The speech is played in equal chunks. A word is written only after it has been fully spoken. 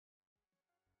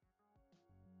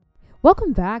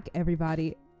Welcome back,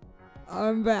 everybody.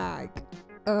 I'm back.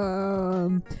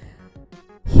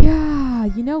 Yeah,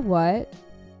 you know what?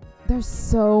 There's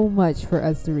so much for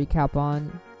us to recap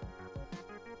on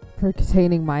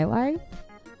pertaining my life.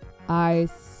 I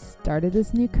started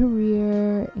this new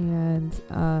career and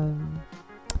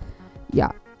yeah,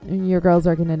 and your girl's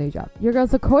working a new job. Your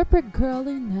girl's a corporate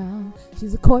girly now.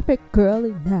 She's a corporate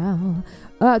girly now.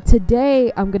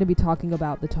 Today I'm going to be talking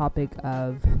about the topic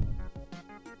of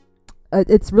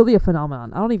it's really a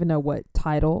phenomenon. I don't even know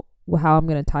how I'm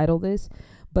going to title this,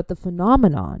 but the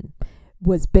phenomenon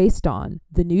was based on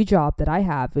the new job that I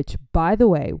have, which by the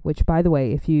way,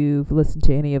 if you've listened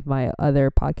to any of my other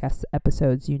podcast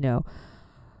episodes, you know,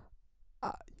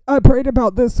 I prayed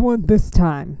about this one this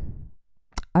time.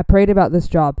 I prayed about this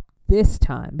job this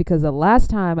time because the last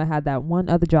time I had that one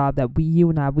other job that we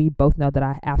both know that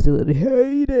I absolutely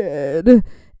hated.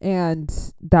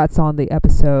 And that's on the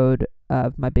episode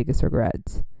of my biggest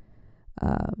regrets,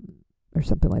 or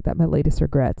something like that. My latest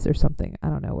regrets or something. I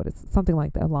don't know what it's, something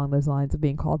like that along those lines of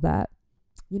being called that.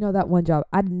 You know, that one job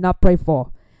I did not pray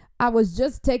for. I was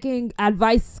just taking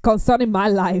advice concerning my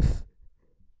life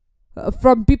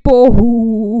from people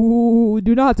who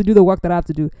do not have to do the work that I have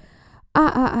to do.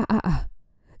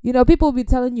 You know, people will be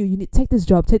telling you, you need to take this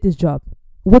job.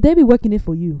 Will they be working it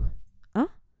for you? Huh?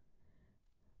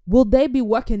 Will they be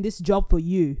working this job for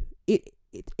you?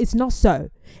 It's not so.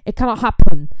 It cannot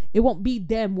happen. It won't be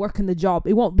them working the job.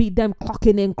 It won't be them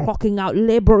clocking in, clocking out,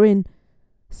 laboring,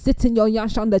 sitting your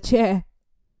yash on the chair.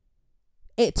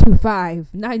 8 to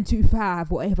 5, 9 to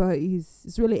 5, whatever it is.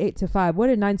 It's really 8 to 5. Where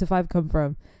did 9 to 5 come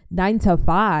from? 9 to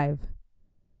 5.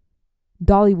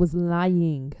 Dolly was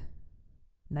lying.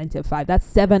 9 to 5. That's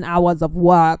 7 hours of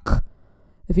work.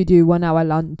 If you do 1 hour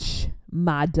lunch,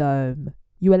 madam,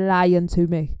 you are lying to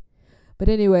me. But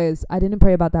anyways, I didn't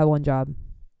pray about that one job.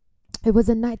 It was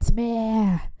a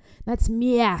nightmare. A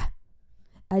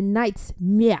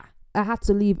nightmare. I had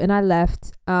to leave and I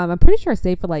left. I'm pretty sure I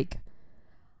stayed for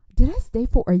did I stay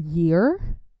for a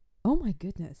year? Oh my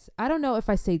goodness. I don't know if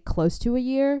I stayed close to a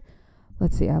year.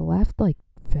 Let's see. I left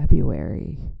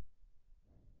February.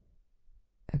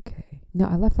 Okay. No,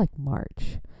 I left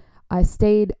March. I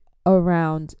stayed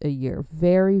around a year,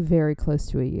 very, very close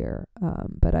to a year.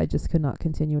 But I just could not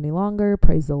continue any longer.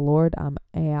 Praise the Lord, I'm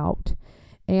out.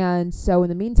 And so in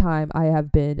the meantime, I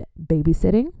have been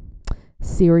babysitting,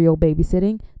 serial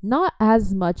babysitting, not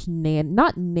as much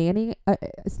not nanny.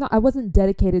 I wasn't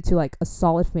dedicated to a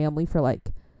solid family for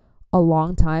a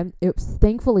long time. It was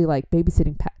thankfully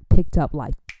babysitting picked up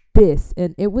like this.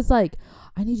 And it was I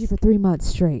need you for 3 months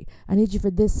straight. I need you for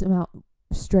this amount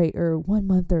straight, or 1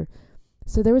 month, or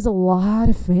so there was a lot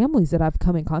of families that I've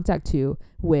come in contact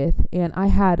with, and I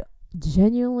had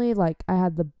genuinely I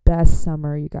had the best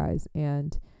summer, you guys,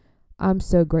 and I'm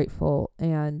so grateful.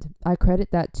 And I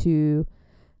credit that to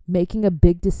making a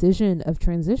big decision of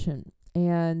transition.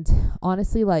 And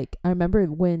honestly, I remember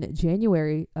when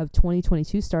January of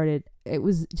 2022 started, it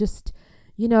was just,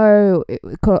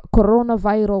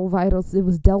 coronavirus, it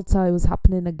was Delta, it was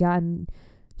happening again.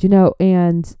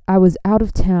 And I was out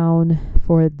of town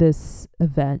for this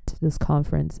event, this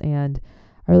conference, and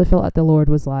I really felt like the Lord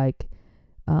was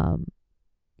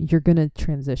you're going to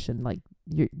transition.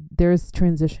 There's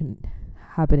transition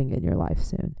happening in your life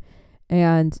soon.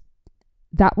 And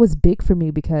that was big for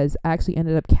me because I actually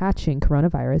ended up catching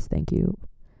coronavirus. Thank you,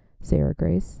 Sarah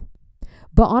Grace.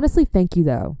 But honestly, thank you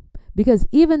though, because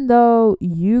even though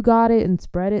you got it and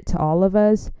spread it to all of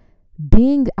us,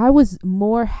 I was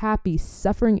more happy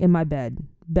suffering in my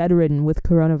bedridden with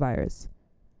coronavirus,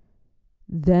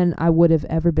 than I would have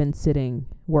ever been sitting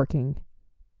working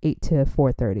 8 to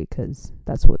 4:30, because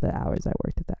that's what the hours I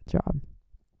worked at that job.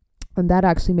 And that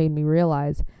actually made me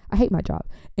realize I hate my job,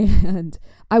 and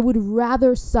I would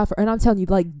rather suffer. And I'm telling you,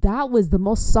 that was the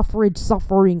most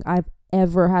suffering I've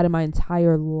ever had in my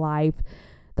entire life.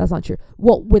 That's not true.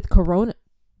 Well, with coronavirus,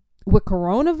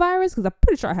 because I'm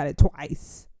pretty sure I had it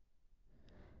twice.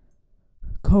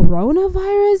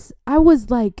 Coronavirus, I was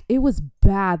it was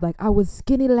bad. I was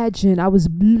skinny legend. I was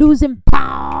losing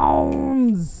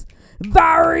pounds,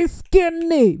 very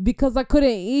skinny, because I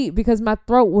couldn't eat because my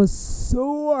throat was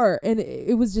sore, and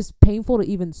it was just painful to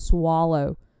even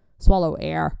swallow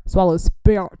air, swallow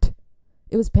spirit.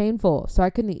 It was painful, so I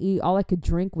couldn't eat. All I could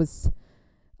drink was,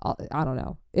 I don't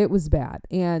know. It was bad.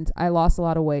 And I lost a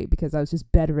lot of weight because I was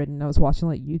just bedridden. I was watching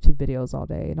YouTube videos all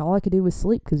day, and all I could do was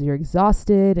sleep because you're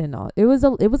exhausted, and it was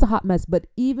a hot mess. But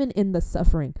even in the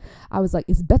suffering, I was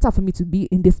it's better for me to be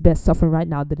in this best suffering right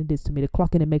now than it is to me to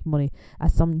clock in and make money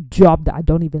at some job that I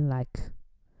don't even like.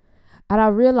 And I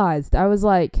realized, I was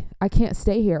I can't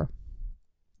stay here.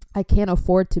 I can't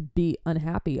afford to be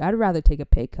unhappy. I'd rather take a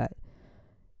pay cut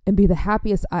and be the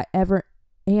happiest I ever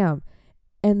am.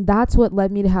 And that's what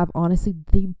led me to have, honestly,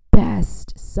 the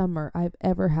best summer I've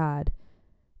ever had.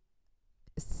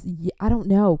 I don't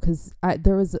know, because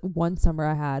there was one summer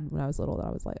I had when I was little that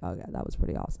I was like, oh, yeah, that was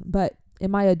pretty awesome. But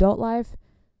in my adult life,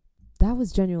 that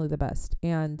was genuinely the best.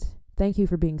 And thank you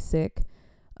for being sick.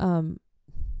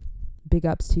 Big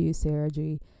ups to you, Sarah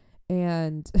G.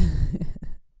 And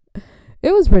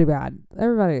it was pretty bad.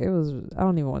 Everybody, I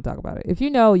don't even want to talk about it. If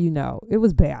you know, you know. It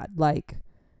was bad. Like,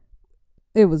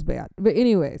 it was bad. But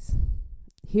anyways,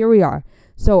 here we are.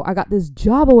 So I got this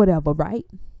job or whatever, right?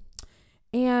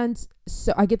 And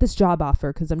so I get this job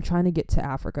offer because I'm trying to get to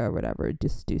Africa or whatever,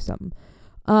 just do something.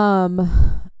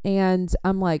 And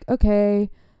I'm like, okay,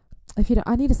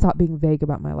 I need to stop being vague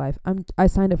about my life. I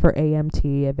signed up for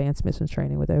AMT, Advanced Missions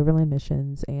Training with Overland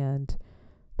Missions, and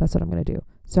that's what I'm going to do.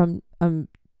 So I'm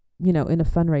in a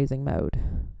fundraising mode,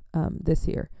 this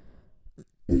year,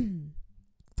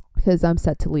 because I'm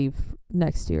set to leave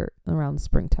next year around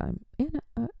springtime, and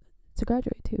to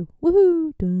graduate too.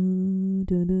 Woohoo! Dun,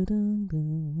 dun, dun, dun, dun,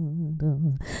 dun, dun, dun,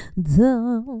 dun,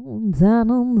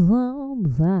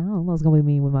 dun. That's gonna be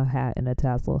me with my hat and a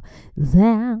tassel.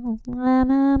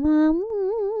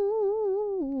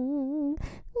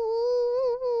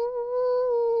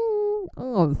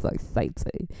 Oh, I'm so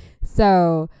excited.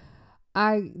 So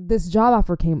this job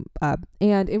offer came up,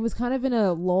 and it was kind of in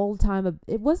a lull time of,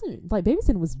 it wasn't like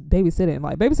babysitting was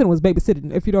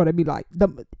babysitting, if you know what I mean. Like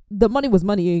the money was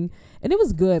moneying, and it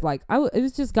was good. Like it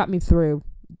was just got me through.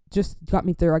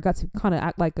 I got to kind of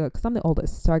act like because I'm the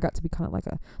oldest, so I got to be kind of like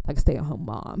a stay-at-home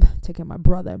mom, take care of my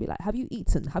brother and be like, have you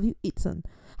eaten?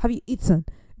 It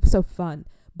was so fun.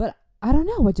 But I don't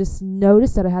know, I just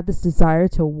noticed that I had this desire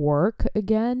to work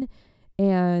again,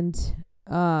 and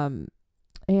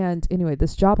anyway,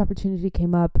 this job opportunity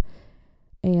came up,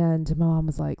 and my mom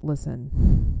was like,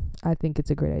 listen, I think it's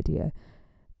a great idea.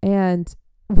 And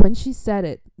when she said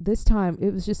it this time,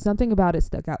 it was just something about it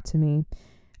stuck out to me.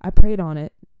 I prayed on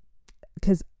it,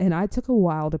 and I took a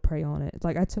while to pray on it.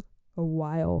 Like, I'm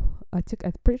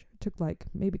pretty sure it took like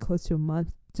maybe close to a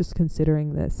month just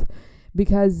considering this,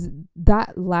 because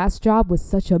that last job was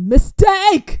such a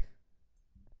mistake.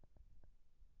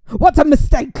 What's a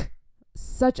mistake?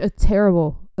 Such a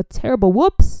terrible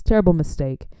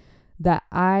mistake that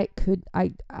I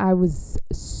was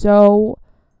so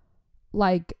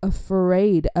like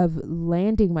afraid of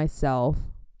landing myself.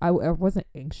 I wasn't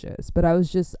anxious, but I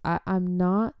was just, I'm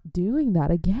not doing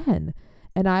that again.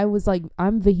 And I was like,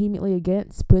 I'm vehemently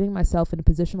against putting myself in a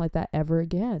position like that ever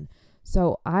again.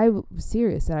 So I was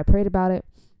serious, and I prayed about it.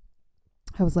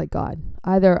 I was like, God,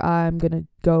 either I'm going to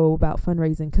go about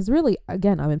fundraising, because really,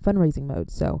 again, I'm in fundraising mode.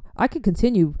 So I could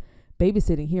continue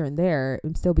babysitting here and there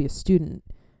and still be a student,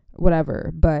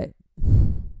 whatever. But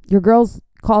your girl's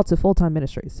called to full-time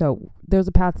ministry. So there's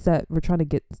a path set. We're trying to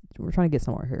get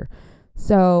somewhere here.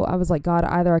 So I was like, God,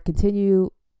 either I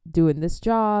continue doing this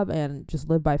job and just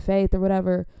live by faith or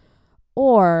whatever,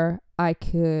 or I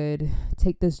could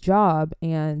take this job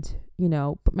and,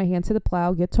 put my hand to the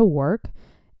plow, get to work,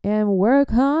 and work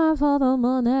hard for the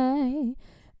money.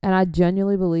 And I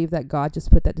genuinely believe that God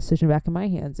just put that decision back in my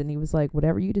hands, and he was like,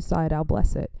 whatever you decide, I'll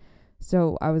bless it.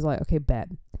 So I was like, okay, bet.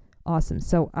 Awesome.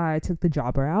 So I took the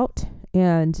job route,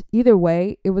 and either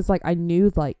way, it was like, I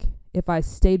knew like if I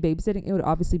stayed babysitting, it would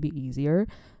obviously be easier.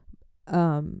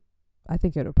 I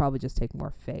think it would probably just take more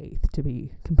faith, to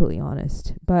be completely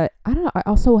honest. But I don't know. I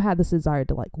also had this desire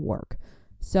to like work.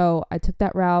 So I took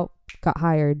that route, got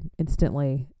hired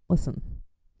instantly. Listen,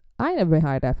 I ain't never been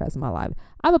hired that fast in my life.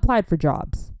 I've applied for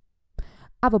jobs.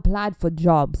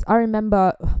 I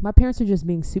remember my parents were just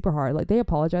being super hard. Like, they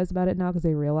apologize about it now because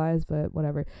they realize, but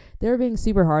whatever. They were being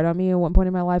super hard on me at one point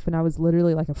in my life when I was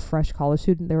literally like a fresh college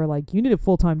student. They were like, you need a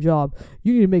full-time job.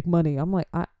 You need to make money. I'm like,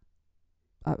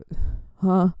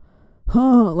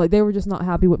 like, they were just not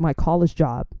happy with my college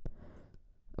job.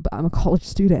 But I'm a college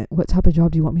student. What type of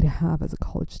job do you want me to have as a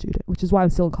college student? Which is why I'm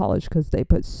still in college, because they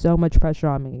put so much pressure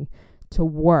on me to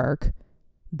work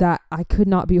that I could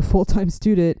not be a full-time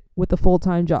student with a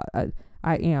full-time job.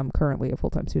 I am currently a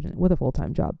full-time student with a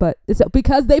full-time job, but it's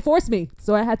because they forced me,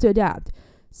 so I had to adapt.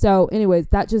 So anyways,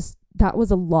 that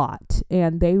was a lot,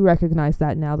 and they recognize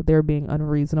that now, that they were being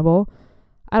unreasonable.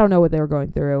 I don't know what they were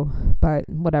going through, but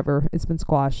whatever. It's been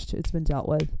squashed. It's been dealt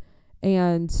with.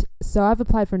 And so I've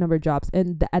applied for a number of jobs,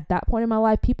 and at that point in my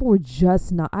life, people were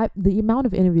just not, the amount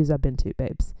of interviews I've been to,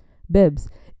 bibs,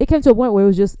 it came to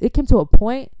a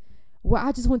point where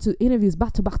I just went to interviews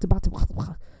back to back.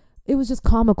 It was just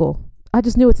comical. I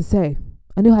just knew what to say.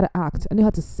 I knew how to act. I knew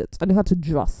how to sit. I knew how to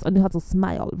dress. I knew how to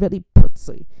smile really pretty.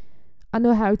 Tootsie. I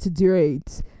know how to do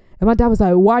it. And my dad was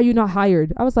like, why are you not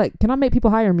hired? I was like, can I make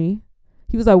people hire me?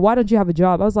 He was like, why don't you have a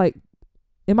job? I was like,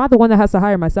 am I the one that has to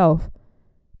hire myself?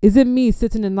 Is it me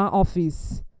sitting in my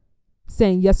office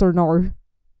saying yes or no?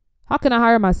 How can I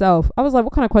hire myself? I was like,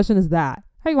 what kind of question is that?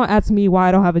 How you going to ask me why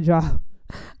I don't have a job?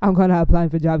 I'm going to apply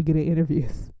for a job, getting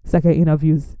interviews, second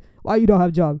interviews. Why you don't have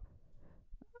a job?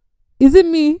 Is it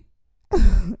me?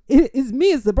 It's me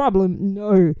is the problem.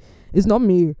 No, it's not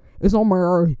me. It's not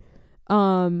my.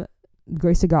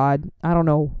 Grace to God. I don't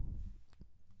know.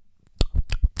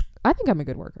 I think I'm a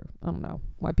good worker. I don't know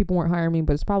why people weren't hiring me,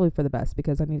 but it's probably for the best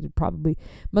because I need to probably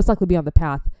most likely be on the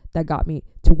path that got me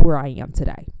to where I am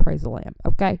today. Praise the Lamb.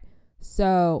 Okay.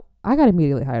 So I got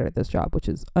immediately hired at this job, which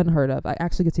is unheard of. I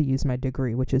actually get to use my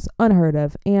degree, which is unheard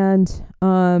of. And,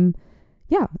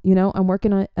 yeah, I'm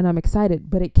working on it and I'm excited,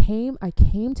 but I came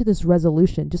to this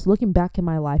resolution, just looking back in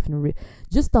my life and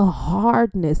just the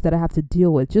hardness that I have to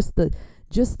deal with, just the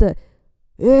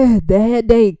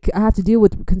headache I have to deal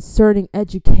with concerning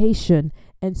education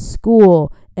and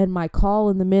school and my call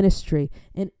in the ministry.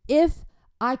 And if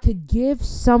I could give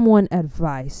someone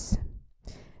advice,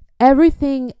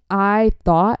 everything I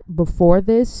thought before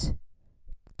this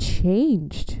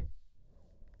changed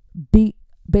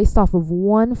based off of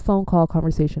one phone call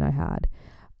conversation I had.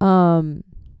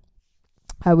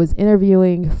 I was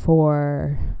interviewing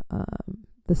for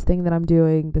this thing that I'm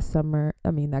doing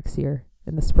next year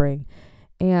in the spring.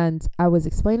 And I was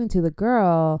explaining to the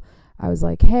girl, I was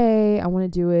like, hey, I want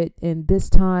to do it in this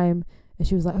time. And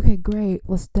she was like, okay, great.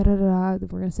 Let's we're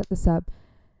going to set this up.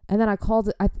 And then I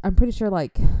called, I'm pretty sure I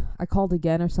called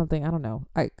again or something. I don't know.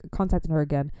 I contacted her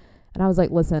again. And I was like,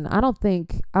 listen,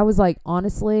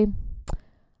 honestly,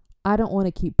 I don't want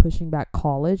to keep pushing back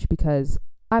college because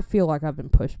I feel like I've been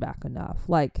pushed back enough.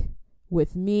 Like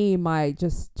with me, it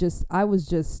was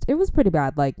pretty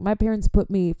bad. Like my parents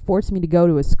forced me to go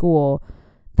to a school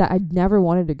that I never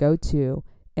wanted to go to.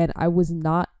 And I was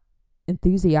not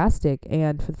enthusiastic.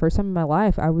 And for the first time in my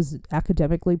life, I was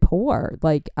academically poor.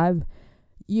 Like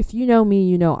if you know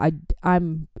me,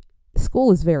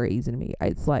 school is very easy to me.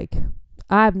 It's like,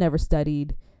 I've never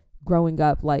studied growing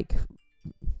up. Like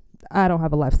I don't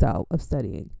have a lifestyle of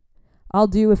studying. I'll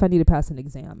do if I need to pass an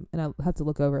exam and I'll have to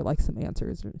look over like some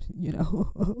answers or,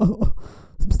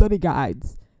 some study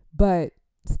guides. But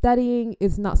studying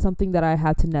is not something that I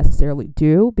have to necessarily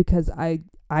do because I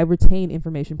retain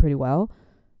information pretty well.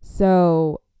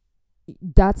 So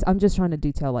I'm just trying to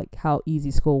detail like how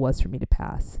easy school was for me to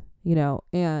pass,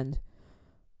 and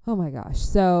oh my gosh.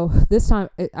 So this time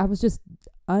I was just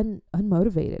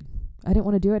unmotivated. I didn't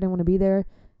want to do it. I didn't want to be there.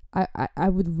 I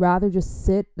would rather just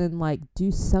sit and like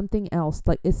do something else,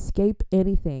 like escape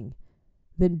anything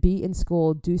than be in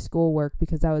school, do schoolwork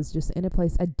because I was just in a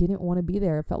place I didn't want to be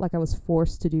there. I felt like I was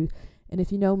forced to do. And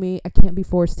if you know me, I can't be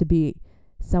forced to be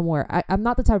somewhere. I'm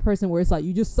not the type of person where it's like,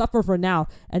 you just suffer for now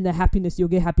and you'll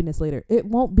get happiness later. It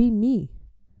won't be me.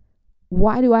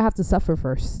 Why do I have to suffer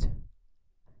first?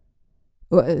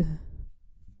 What?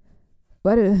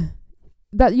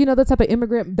 That type of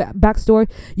immigrant backstory.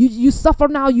 You suffer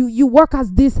now. You work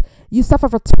as this. You suffer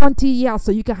for 20 years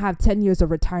so you can have 10 years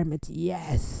of retirement.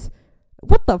 Yes.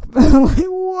 What the? Like,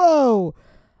 whoa.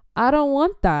 I don't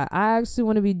want that. I actually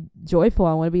want to be joyful.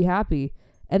 I want to be happy.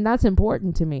 And that's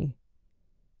important to me.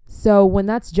 So when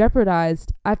that's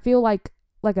jeopardized, I feel like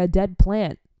a dead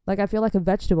plant. Like I feel like a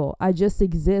vegetable. I just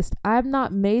exist. I'm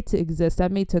not made to exist.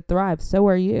 I'm made to thrive. So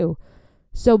are you.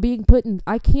 So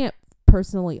I can't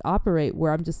personally operate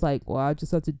where I'm just like, well, I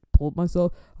just have to pull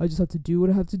myself. I just have to do what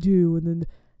I have to do. And then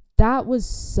I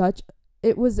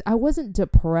wasn't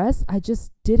depressed. I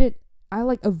just didn't,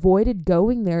 I avoided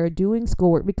going there, doing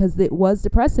schoolwork because it was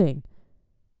depressing.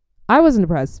 I wasn't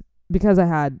depressed because I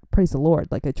had, praise the Lord,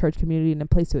 like a church community and a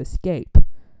place to escape,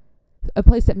 a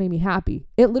place that made me happy.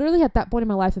 It literally at that point in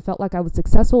my life, it felt like I was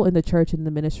successful in the church and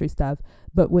the ministry stuff.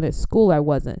 But when at school, I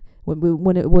wasn't.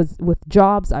 When it was with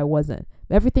jobs, I wasn't.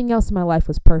 Everything else in my life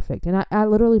was perfect. And I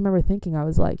literally remember thinking, I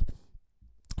was like,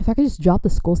 if I could just drop the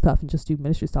school stuff and just do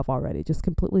ministry stuff already, just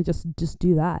completely just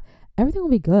do that, everything will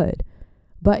be good.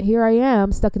 But here I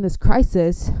am stuck in this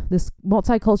crisis, this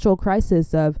multicultural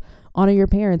crisis of honor your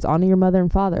parents, honor your mother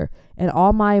and father. And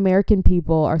all my American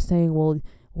people are saying, well,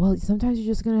 sometimes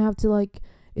you're just going to have to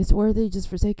it's worth it. Just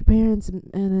forsake your parents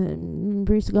and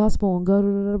preach the gospel and go da,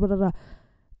 da, da, da, da.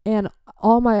 And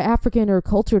all my African or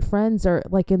cultured friends are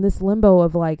in this limbo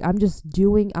of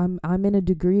I'm in a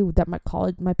degree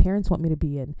that my parents want me to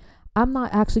be in. I'm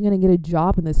not actually going to get a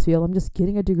job in this field. I'm just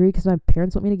getting a degree because my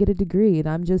parents want me to get a degree. And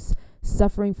I'm just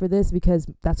suffering for this because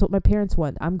that's what my parents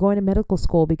want. I'm going to medical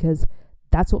school because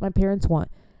that's what my parents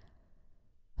want.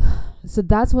 So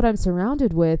that's what I'm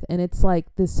surrounded with. And it's like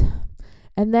this.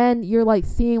 And then you're like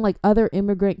seeing like other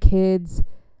immigrant kids,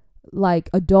 like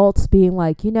adults being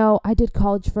like, I did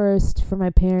college first for my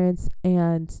parents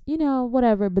and,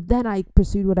 whatever. But then I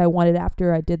pursued what I wanted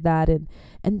after I did that. And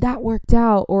that worked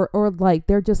out. Or like,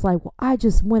 they're just like, well, I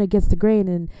just went against the grain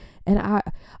and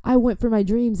I went for my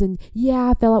dreams. And yeah,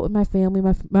 I fell out with my family.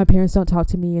 My parents don't talk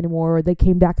to me anymore. Or they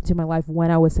came back into my life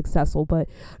when I was successful, but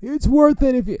it's worth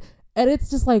it and it's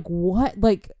just like, what?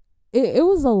 Like, it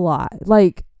was a lot.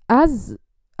 Like, as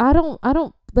I don't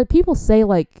like, people say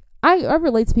like, I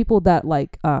relate to people that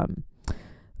like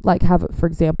have, for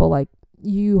example, like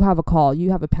you have a call,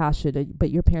 you have a passion,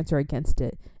 but your parents are against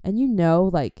it. And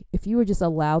like if you were just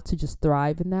allowed to just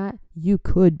thrive in that, you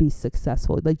could be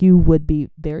successful. Like you would be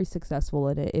very successful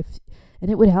in it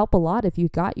and it would help a lot if you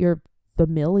got your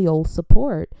familial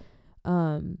support.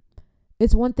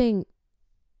 It's one thing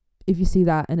if you see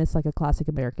that and it's like a classic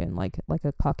American, like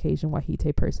a Caucasian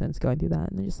Wahite person's going through that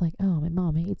and they're just like, oh, my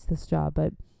mom hates this job.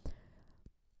 But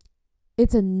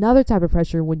it's another type of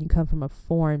pressure when you come from a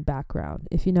foreign background.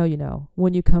 If you know,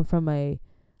 when you come from a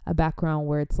background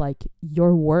where it's like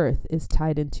your worth is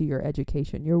tied into your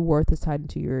education, your worth is tied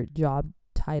into your job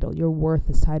title, your worth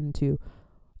is tied into,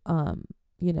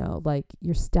 like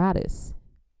your status.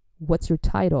 What's your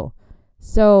title?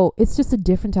 So it's just a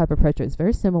different type of pressure. It's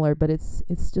very similar, but it's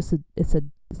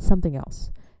something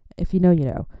else. If you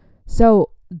know.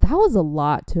 So that was a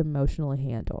lot to emotionally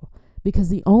handle because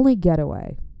the only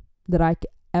getaway that I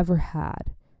ever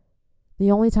had, the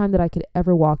only time that I could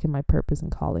ever walk in my purpose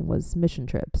and calling was mission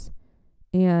trips.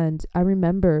 And I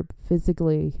remember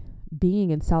physically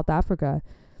being in South Africa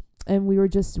and we were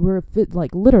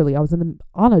like literally I was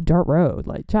on a dirt road,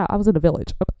 like I was in a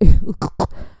village.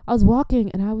 I was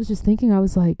walking and I was just thinking, I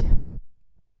was like,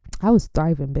 I was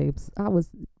thriving, babes. I was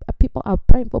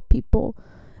praying for people.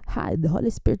 Hi, the Holy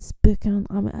Spirit speaking,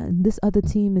 and this other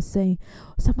team is saying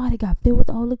somebody got filled with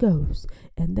the Holy Ghost,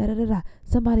 and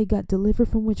somebody got delivered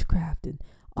from witchcraft, and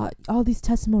all these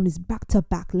testimonies back to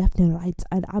back, left and right,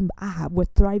 and we're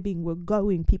thriving, we're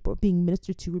going, people are being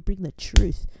ministered to, we're bringing the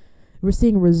truth, we're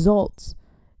seeing results,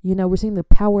 we're seeing the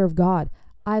power of God.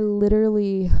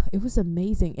 It was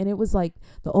amazing. And it was like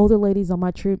the older ladies on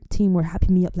my team were hyping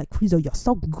me up like, Frizo, you're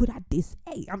so good at this.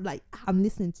 Hey, I'm like, I'm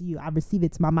listening to you. I receive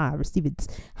it, mama. I receive it.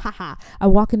 Haha. I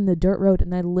walk in the dirt road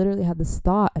and I literally had this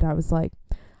thought and I was like,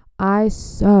 I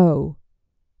so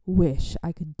wish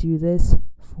I could do this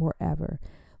forever.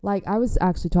 Like I was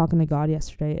actually talking to God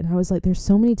yesterday and I was like, there's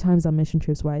so many times on mission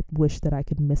trips where I wish that I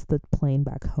could miss the plane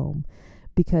back home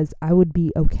because I would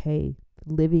be okay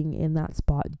living in that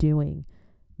spot doing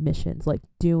missions, like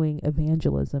doing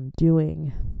evangelism,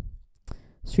 doing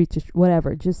street to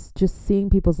whatever, just seeing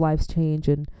people's lives change.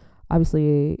 And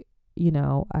obviously, who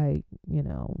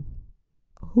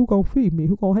gonna feed me,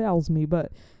 who gonna house me?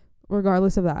 But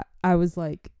regardless of that, I was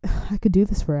like, I could do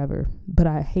this forever, but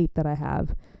I hate that I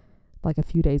have like a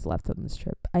few days left on this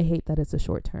trip. I hate that it's a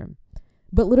short term,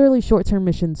 but literally short term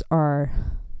missions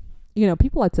are,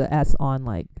 people like to S on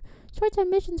like short-term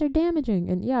missions are damaging.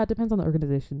 And yeah, it depends on the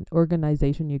organization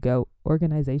you go.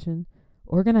 Organization.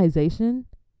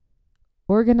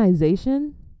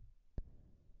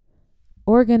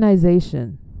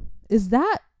 Is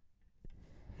that,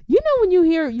 when you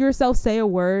hear yourself say a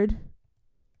word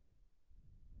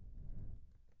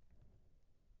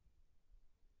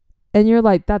and you're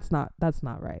like, that's not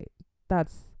right. But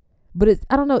it's,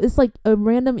 I don't know, it's like a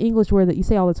random English word that you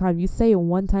say all the time. You say it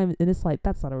one time and it's like,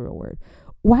 that's not a real word.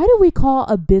 Why do we call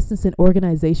a business an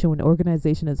organization when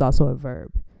organization is also a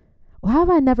verb? Well, how have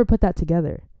I never put that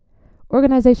together?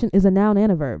 Organization is a noun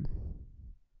and a verb.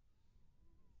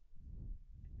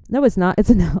 No, it's not.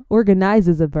 It's a noun. Organize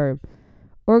is a verb.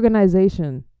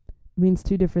 Organization means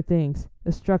two different things.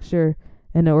 A structure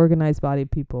and an organized body of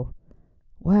people.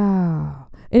 Wow.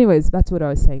 Anyways, that's what I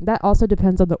was saying. That also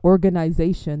depends on the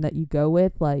organization that you go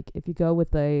with. Like if you go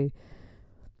with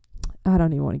I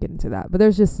don't even want to get into that, but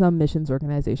there's just some missions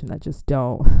organization that just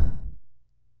they're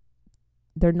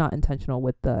not intentional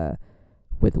with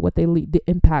what they leave, the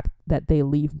impact that they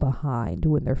leave behind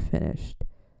when they're finished.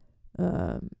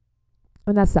 And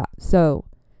that's that. So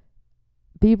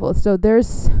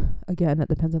there's, again, it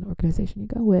depends on the organization you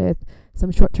go with. Some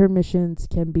short-term missions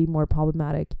can be more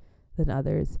problematic than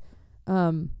others.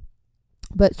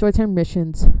 But short-term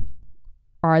missions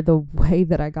are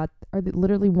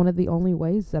literally one of the only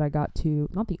ways that I got to,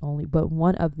 not the only, but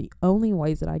one of the only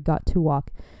ways that I got to walk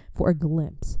for a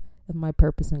glimpse of my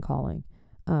purpose and calling.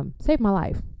 Saved my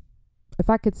life. If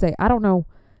I could say, I don't know,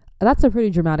 that's a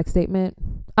pretty dramatic statement.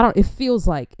 It feels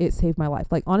like it saved my life.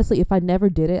 Like, honestly, if I never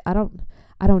did it, I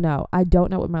I don't know. I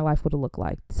don't know what my life would have looked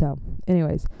like. So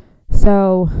anyways,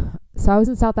 so I was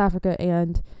in South Africa,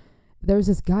 and there was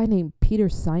this guy named Peter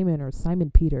Simon, or Simon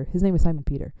Peter. His name was Simon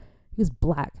Peter. He was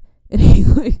black, and he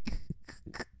like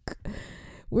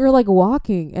we were like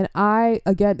walking, and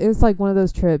it was like one of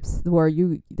those trips where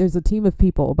there's a team of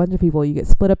people, a bunch of people, you get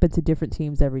split up into different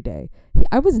teams every day.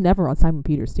 I was never on Simon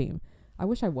Peter's team. I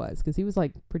wish I was, because he was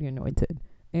like pretty anointed,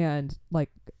 and like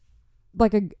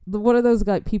one of those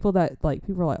people that like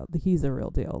people are like, he's a real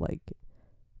deal. Like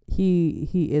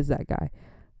he is that guy.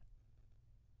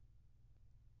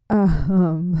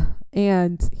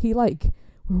 And he like,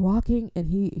 we're walking, and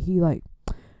he like,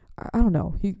 I don't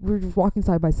know, we're just walking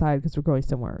side by side because we're going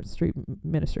somewhere, street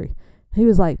ministry. He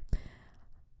was like,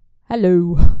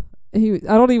 hello. I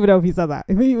don't even know if he said that.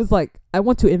 He was like, I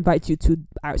want to invite you to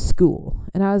our school.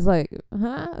 And I was like,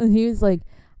 huh? And he was like,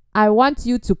 I want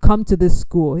you to come to this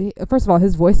school. First of all,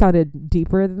 his voice sounded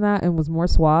deeper than that and was more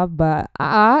suave, but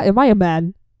am I a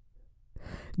man?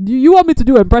 You want me to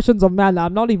do impressions of man?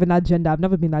 I'm not even that gender. I've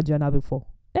never been that gender before.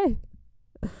 Hey,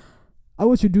 I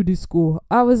want you to do this school.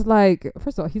 I was like,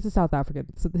 first of all, he's a South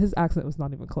African, so his accent was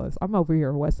not even close. I'm over here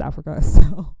in West Africa,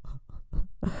 so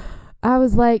I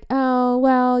was like, oh,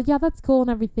 well, yeah, that's cool and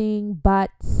everything,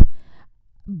 but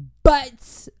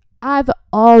I've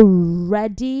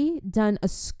already done a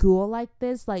school like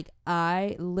this. Like,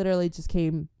 I literally just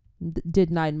did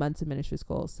 9 months of ministry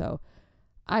school. So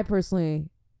I personally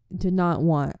did not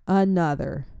want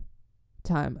another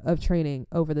time of training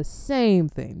over the same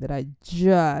thing that I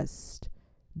just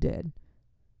did.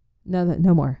 No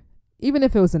more. Even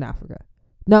if it was in Africa.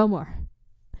 No more.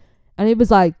 And he was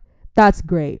like, that's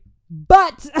great,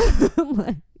 but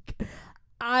like,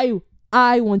 I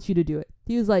want you to do it.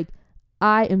 He was like,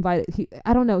 I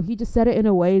don't know, he just said it in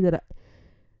a way that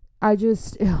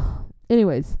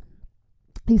anyways,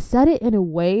 he said it in a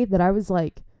way that I was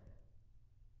like,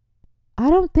 I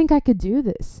don't think I could do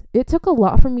this. It took a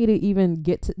lot for me to even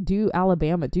get to do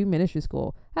ministry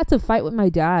school. I had to fight with my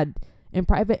dad in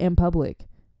private and public.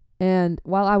 And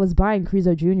while I was buying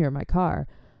Crizo Jr. my car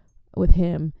with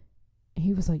him,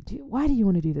 he was like, dude, why do you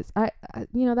want to do this? I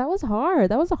that was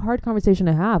hard. That was a hard conversation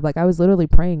to have. Like, I was literally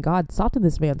praying, God, soften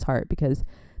this man's heart, because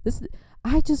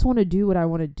I just want to do what I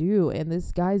want to do. And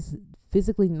this guy's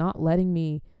physically not letting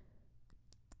me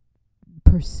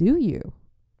pursue you.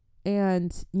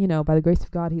 And, by the grace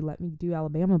of God, he let me do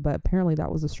Alabama, but apparently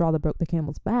that was the straw that broke the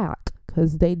camel's back,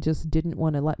 because they just didn't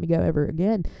want to let me go ever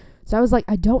again. So I was like,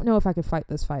 I don't know if I could fight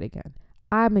this fight again.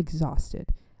 I'm exhausted.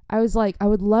 I was like, I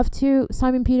would love to,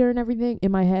 Simon Peter and everything in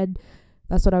my head.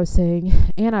 That's what I was saying.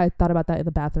 And I thought about that in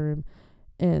the bathroom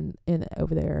and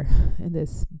over there in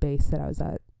this base that I was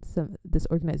at, this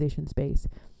organization's base.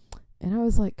 And I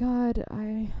was like, God,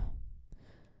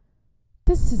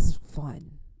 this is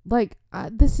fun. Like,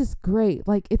 this is great.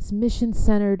 Like, it's mission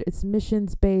centered. It's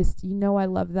missions based. I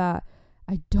love that.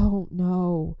 I don't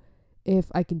know if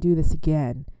I can do this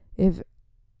again.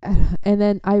 And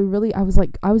then I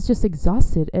was just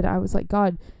exhausted. And I was like,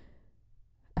 God,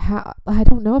 I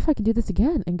don't know if I can do this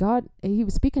again. And God, he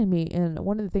was speaking to me. And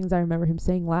one of the things I remember him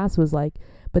saying last was like,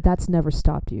 but that's never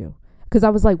stopped you. Because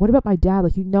I was like, what about my dad?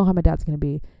 Like, how my dad's going to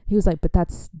be. He was like, but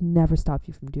that's never stopped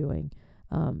you from doing,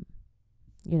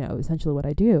 essentially what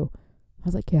I do. I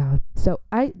was like, yeah. So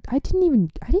I actually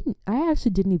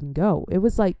didn't even go. It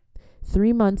was like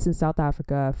 3 months in South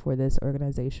Africa for this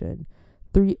organization.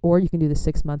 Or you can do the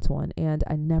 6 months one. And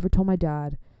I never told my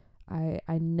dad.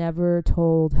 I never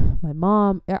told my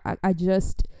mom. I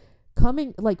just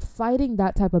fighting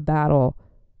that type of battle.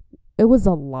 It was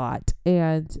a lot.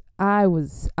 And I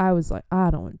was like,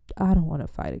 I don't want to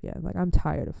fight again. Like, I'm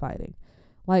tired of fighting.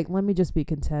 Like, let me just be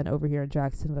content over here in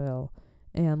Jacksonville.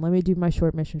 And let me do my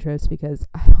short mission trips, because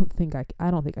I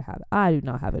do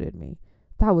not have it in me.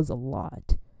 That was a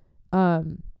lot.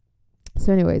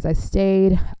 So anyways, I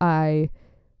stayed. I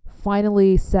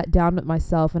finally sat down with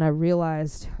myself, and I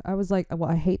realized, I was like, well,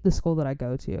 I hate the school that I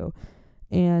go to.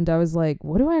 And I was like,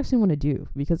 what do I actually want to do?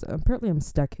 Because apparently I'm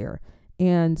stuck here.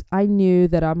 And I knew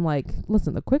that I'm like,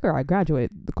 listen, the quicker I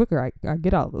graduate, the quicker I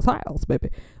get out of this house, baby.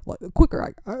 Like, the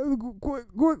quicker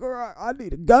I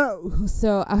need to go.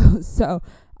 So I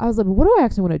was like, what do I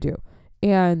actually want to do?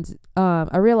 And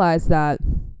I realized that,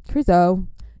 Crizo,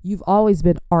 you've always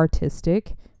been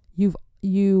artistic. You've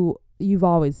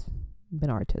always been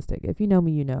artistic. If you know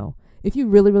me, you know. If you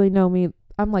really, really know me,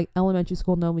 I'm like elementary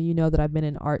school know me, you know that I've been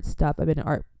in art stuff. I've been in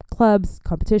art clubs,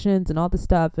 competitions, and all this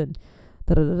stuff, and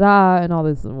and all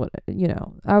this,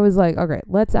 I was like, okay,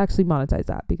 let's actually monetize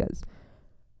that, because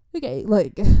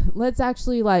let's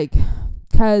actually,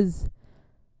 because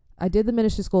I did the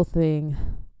ministry school thing,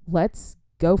 let's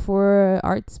go for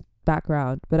arts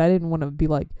background, but I didn't want to be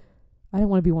one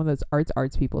of those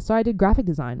arts people. So I did graphic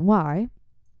design. Why?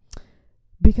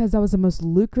 Because that was the most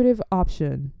lucrative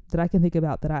option that I can think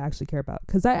about that I actually care about.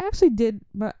 Because I actually did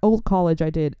my old college,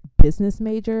 I did business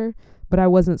major, but I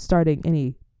wasn't starting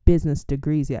any business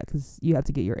degrees yet because you have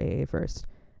to get your AA first.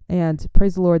 And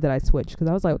praise the Lord that I switched, because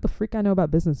I was like, what the freak I know about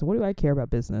business? What do I care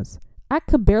about business? I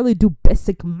could barely do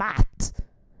basic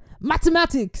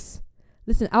mathematics.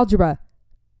 Listen, algebra.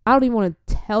 I don't even want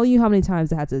to tell you how many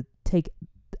times I had to take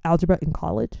algebra in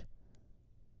college.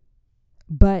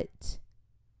 But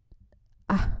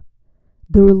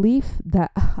the relief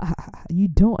that you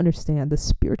don't understand, the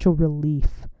spiritual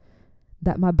relief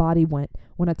that my body went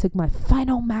when I took my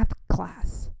final math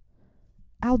class.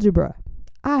 Algebra.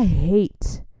 I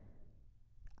hate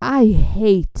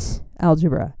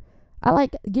algebra.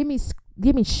 Give me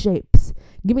shapes.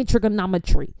 Give me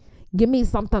trigonometry. Give me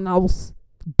something else.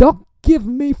 Don't give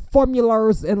me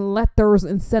formulas and letters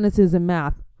and sentences in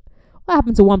math. What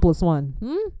happened to 1 + 1?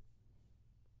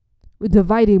 With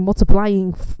dividing,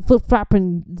 multiplying,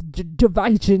 flip-flapping,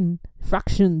 division,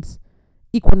 fractions,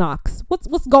 equinox.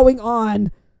 What's going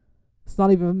on? It's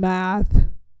not even math.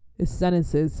 It's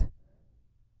sentences.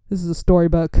 This is a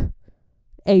storybook.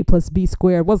 A + B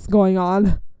squared. What's going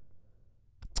on?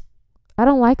 I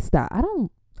don't like that. I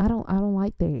don't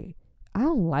like that. I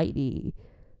don't like it.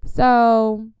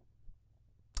 So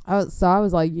I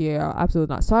was like, yeah,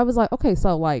 absolutely not. So I was like, okay,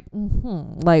 so like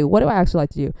what do I actually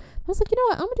like to do? I was like, you know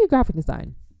what? I'm going to do graphic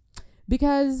design,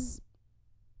 because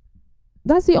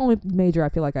that's the only major I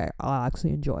feel like I'll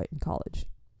actually enjoy in college.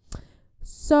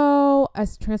 So I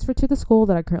transferred to the school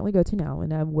that I currently go to now,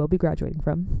 and I will be graduating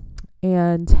from.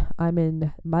 And I'm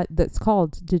in that's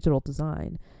called digital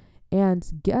design.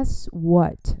 And guess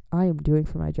what I am doing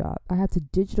for my job? I have to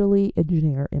digitally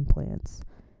engineer implants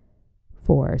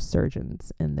for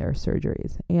surgeons in their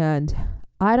surgeries. And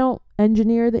I don't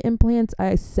engineer the implants.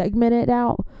 I segment it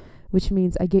out, which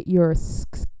means I get your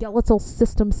skeletal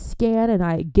system scan and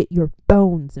I get your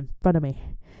bones in front of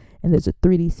me. And there's a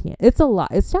 3D scan. It's a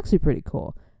lot. It's actually pretty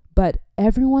cool. But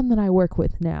everyone that I work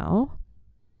with now,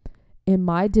 in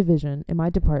my division, in my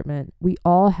department, we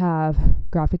all have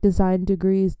graphic design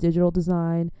degrees, digital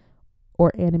design,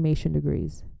 or animation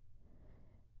degrees,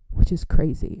 which is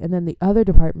crazy. And then the other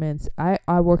departments, I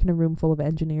work in a room full of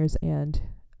engineers and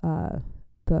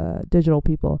the digital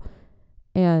people,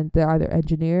 and they're either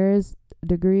engineers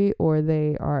degree or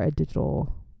they are a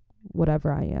digital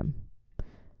whatever I am,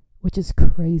 which is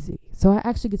crazy. So I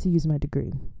actually get to use my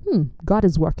degree. God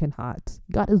is working hard.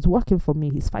 God is working for me.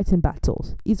 He's fighting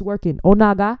battles. He's working.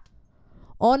 Onaga.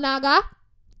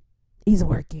 He's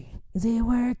working. Is he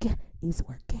working? He's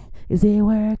working. Is he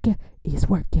working? He's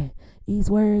working. He's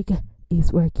working.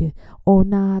 He's working.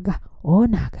 Onaga.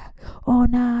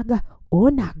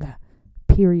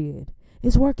 Period.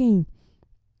 It's working.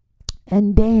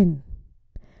 And then,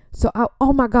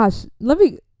 oh my gosh,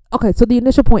 okay, so the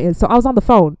initial point is, so I was on the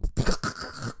phone.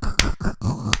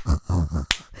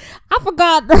 I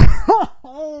forgot.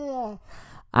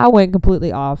 I went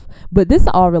completely off. But this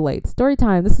all relates. Story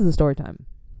time. This is a story time.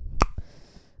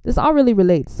 This all really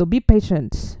relates. So be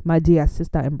patient, my dear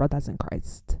sister and brothers in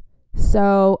Christ.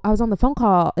 So I was on the phone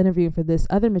call interviewing for this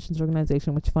other missions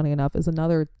organization, which funny enough is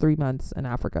another 3 months in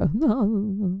Africa.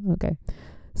 Okay.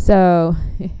 So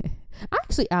I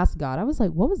actually asked God, I was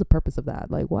like, what was the purpose of that?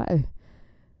 Like, why?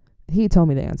 He told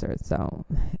me the answer. So,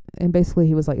 and basically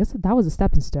he was like, that was a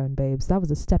stepping stone, babes. That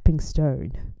was a stepping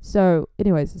stone. So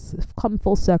anyways, it's come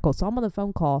full circle. So I'm on the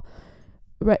phone call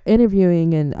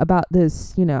interviewing and about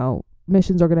this,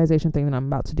 missions organization thing that I'm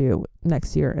about to do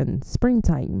next year in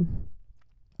springtime.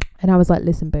 And I was like,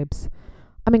 listen, babes,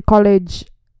 I'm in college.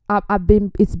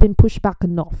 It's been pushed back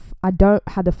enough. I don't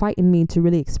have the fight in me to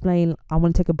really explain. I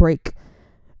want to take a break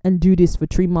and do this for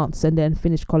 3 months and then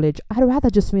finish college. I'd rather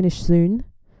just finish soon.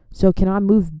 So can I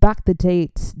move back the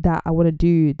date that I want to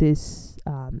do this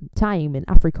time in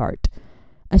Africart?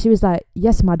 And she was like,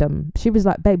 yes, madam. She was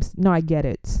like, babes, no, I get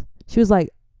it. She was like,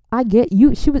 I get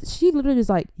you. She literally was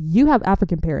like, you have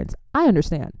African parents. I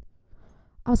understand.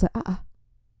 I was like,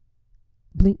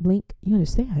 blink, blink. You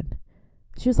understand?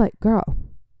 She was like, girl.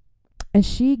 And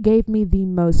she gave me the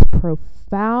most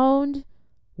profound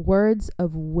words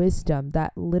of wisdom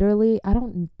that literally, I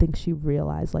don't think she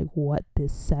realized like what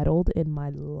this settled in my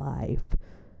life,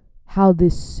 how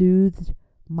this soothed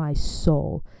my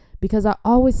soul, because I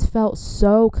always felt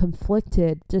so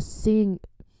conflicted just seeing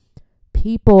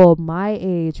people my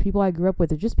age, people I grew up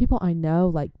with, or just people I know,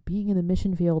 like being in the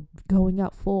mission field, going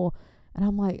out full. And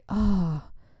I'm like, I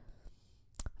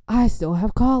I still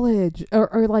have college,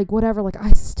 or like whatever, like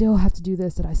I still have to do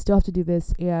this and I still have to do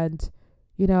this. And,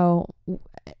 you know,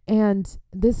 and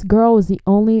this girl was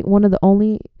one of the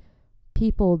only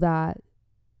people that,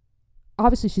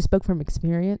 obviously she spoke from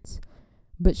experience,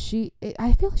 but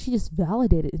I feel like she just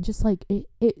validated and just like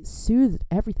it soothed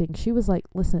everything. She was like,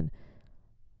 listen,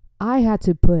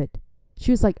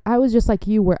 she was like, I was just like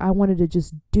you, where I wanted to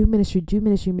just do ministry.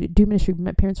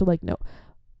 My parents were like, no,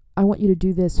 I want you to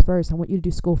do this first. I want you to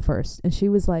do school first. And she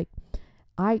was like,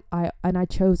 I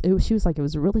chose it. She was like, it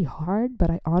was really hard, but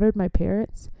I honored my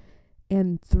parents.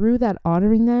 And through that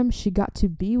honoring them, she got to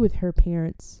be with her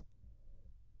parents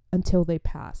until they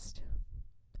passed.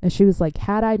 And she was like,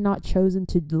 had I not chosen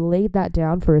to lay that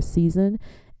down for a season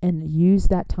and use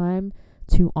that time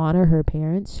to honor her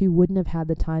parents, she wouldn't have had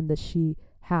the time that she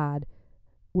had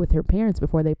with her parents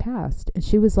before they passed. And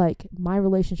she was like, my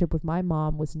relationship with my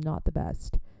mom was not the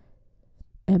best.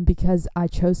 And because I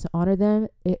chose to honor them,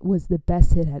 it was the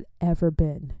best it had ever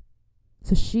been.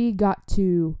 So she got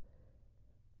to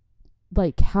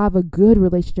like have a good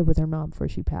relationship with her mom before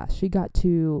she passed. She got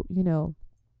to,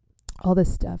 all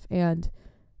this stuff. And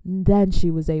then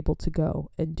she was able to go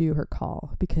and do her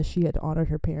call because she had honored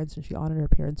her parents, and she honored her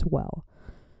parents well.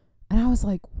 And I was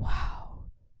like, wow.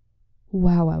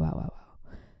 Wow, wow, wow, wow,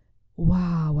 wow.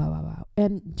 Wow, wow, wow, wow.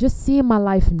 And just seeing my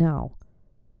life now,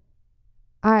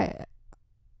 I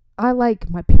like,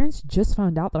 my parents just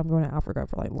found out that I'm going to Africa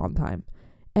for like a long time.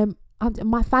 And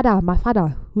my father,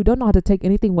 who don't know how to take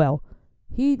anything well,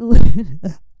 he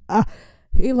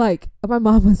like, my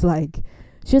mom was like,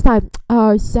 she was like,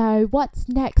 oh, so what's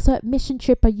next? What mission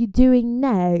trip are you doing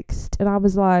next? And I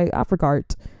was like, Africa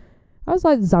art. I was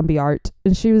like, zombie art.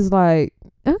 And she was like,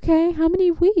 okay, how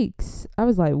many weeks? I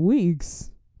was like,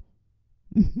 weeks?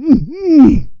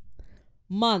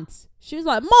 Months. She was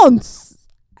like, months.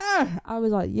 I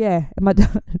was like, yeah. And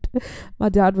my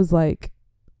dad was like,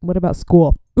 what about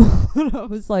school? And I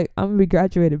was like, I'm gonna be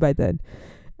graduated by then.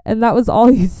 And that was all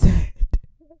he said.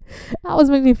 That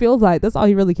was making me feel like that's all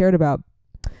he really cared about.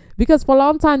 Because for a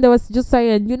long time they was just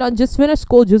saying, just finish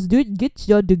school, just get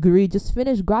your degree, just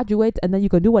finish, graduate, and then you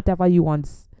can do whatever you want.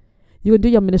 You can do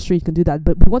your ministry, you can do that,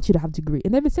 but we want you to have a degree.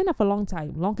 And they've been saying that for a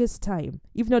longest time.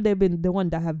 Even though they've been the one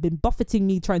that have been buffeting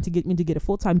me, trying to get me to get a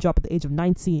full-time job at the age of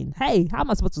 19. Hey, how am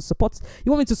I supposed to support?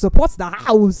 You want me to support the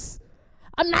house?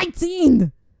 I'm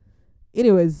 19.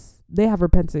 Anyways, they have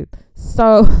repented.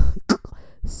 So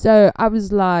I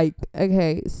was like,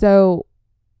 okay, so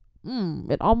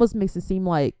it almost makes it seem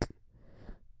like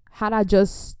had I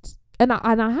just, and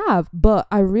I have, but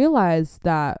I realized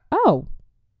that,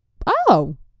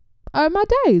 my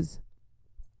days,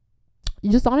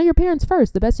 you just honor your parents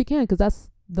first the best you can, because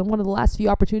that's one of the last few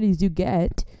opportunities you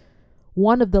get.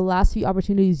 One of the last few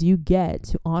opportunities you get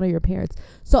to honor your parents.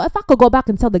 So if I could go back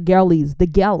and tell the girlies,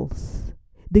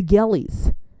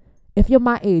 if you're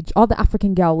my age, all the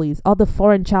African girlies, all the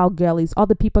foreign child girlies, all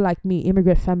the people like me,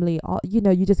 immigrant family, all,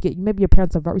 you just get, maybe your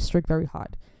parents are very strict, very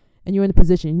hard, and you're in the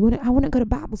position, I want to go to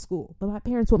Bible school, but my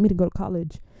parents want me to go to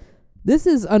college. This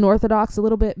is unorthodox a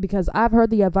little bit, because I've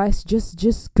heard the advice,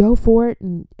 just go for it.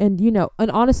 And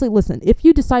honestly, listen, if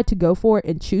you decide to go for it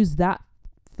and choose that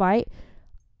fight,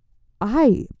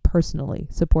 I personally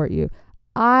support you.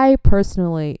 I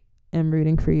personally am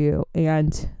rooting for you,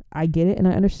 and I get it and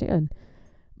I understand.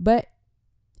 But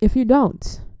if you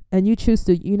don't, and you choose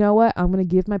to, I'm going to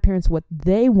give my parents what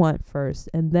they want first,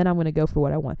 and then I'm going to go for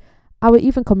what I want, I would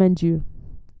even commend you.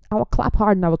 I will clap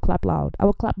hard and I will clap loud. I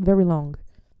will clap very long.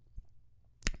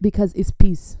 Because it's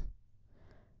peace.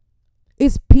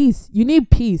 It's peace. You need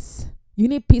peace. You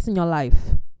need peace in your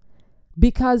life.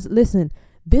 Because, listen,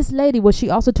 this lady, what she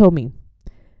also told me,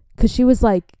 because she was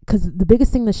like, because the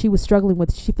biggest thing that she was struggling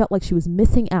with, she felt like she was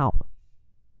missing out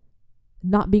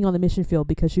not being on the mission field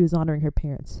because she was honoring her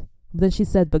parents. But then she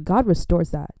said, but God restores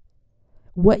that.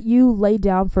 What you lay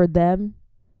down for them,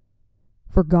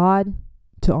 for God,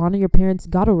 to honor your parents,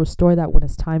 God will restore that when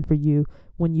it's time for you.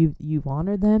 When you've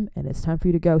honored them and it's time for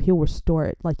you to go, he'll restore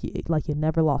it like you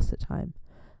never lost the time.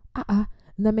 And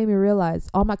that made me realize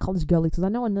all my college girlies, because I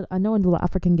know a little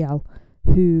African gal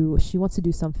who she wants to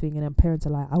do something, and her parents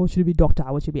are like, I want you to be doctor, I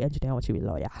want you to be engineer, I want you to be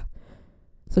lawyer.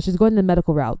 So she's going the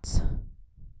medical routes,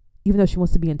 even though she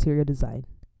wants to be interior design.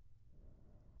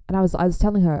 And I was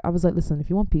telling her, I was like, listen,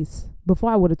 if you want peace,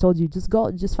 before I would have told you, just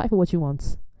fight for what you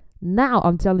want. Now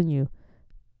I'm telling you,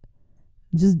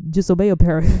 just obey your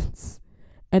parents.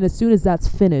 And as soon as that's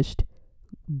finished,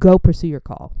 go pursue your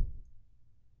call.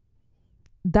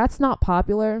 That's not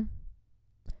popular,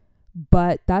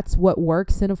 but that's what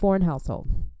works in a foreign household.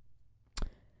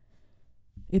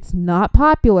 It's not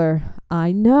popular.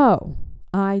 I know.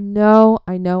 I know.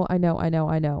 I know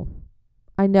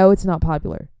it's not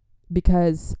popular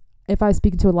because if I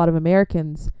speak to a lot of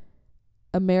Americans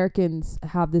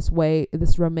have this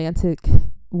romantic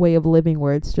way of living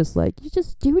where it's just like, you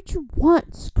just do what you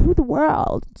want, screw the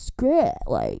world, screw it,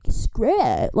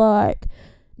 like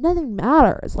nothing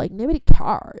matters, like nobody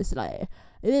cares, like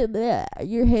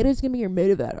your haters gonna be your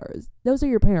motivators. Those are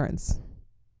your parents.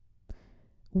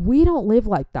 We don't live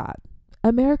like that.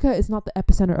 America is not the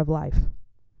epicenter of life.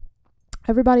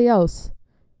 Everybody else,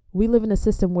 we live in a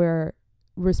system where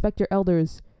respect your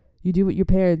elders, you do what your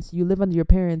parents, you live under your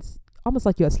parents, almost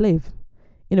like you're a slave,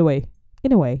 in a way.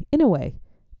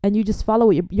 And you just follow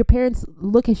what your parents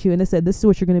look at you and they said, this is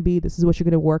what you're going to be, this is what you're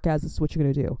going to work as, this is what you're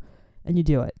going to do. And you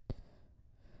do it.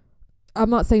 I'm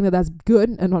not saying that that's good,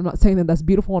 and I'm not saying that that's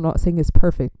beautiful, I'm not saying it's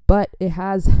perfect, but it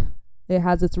has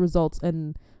its results,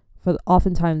 and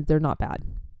oftentimes they're not bad.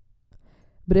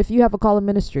 But if you have a call of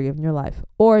ministry in your life,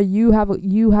 or you have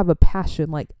a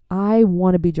passion, like I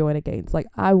want to be Joanna Gaines, like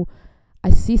I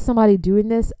see somebody doing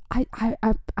this, I'm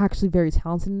actually very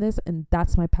talented in this, and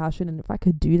that's my passion, and if I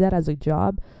could do that as a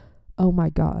job, oh my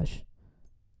gosh.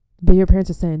 But your parents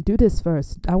are saying, do this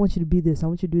first, I want you to be this, I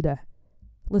want you to do that.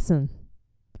 Listen,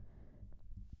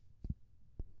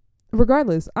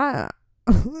 regardless, let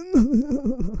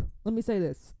me say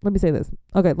this.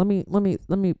 Okay, let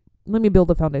me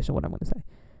build a foundation of what I'm going to say.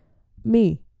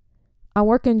 Me, I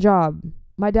work in job.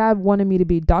 My dad wanted me to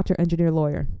be doctor, engineer,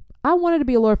 lawyer. I wanted to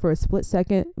be a lawyer for a split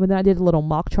second, but then I did a little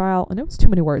mock trial, and it was too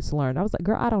many words to learn. I was like,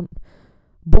 girl, I don't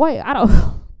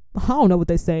know what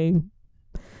they're saying.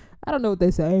 I don't know what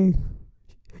they're saying.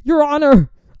 Your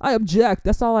Honor, I object.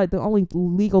 That's the only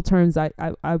legal terms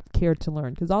I've cared to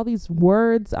learn, because all these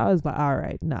words, I was like, all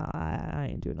right, nah, I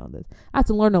ain't doing all this. I have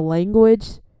to learn a language.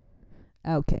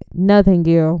 Okay, no thank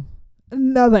you.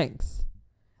 No thanks.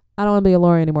 I don't want to be a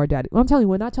lawyer anymore, Daddy. I'm telling you,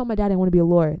 when I told my daddy I want to be a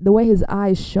lawyer, the way his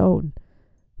eyes shone,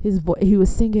 his voice, he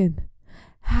was singing,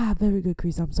 very good,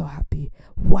 Chris, I'm so happy.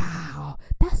 Wow,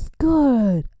 that's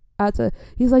good.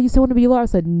 He's like, you still want to be a lawyer? I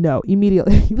said, no,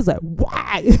 immediately. He was like,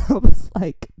 why? I was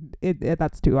like,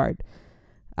 that's too hard.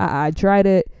 I tried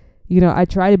it. I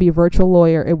tried to be a virtual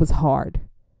lawyer. It was hard.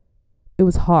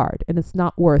 And it's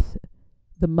not worth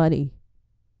the money.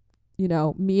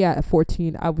 Me at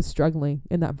 14, I was struggling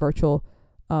in that virtual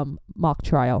mock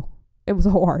trial. It was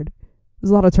hard.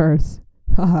 There's a lot of terms.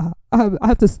 I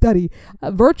have to study.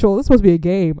 Virtual, this is supposed to be a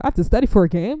game. I have to study for a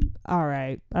game? All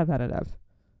right, I've had enough.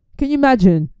 Can you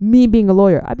imagine me being a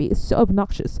lawyer? I'd be so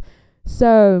obnoxious.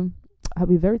 So I'll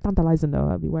be very tantalizing though.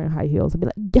 I'll be wearing high heels. I'll be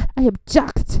like, yeah, I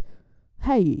object.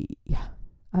 Hey,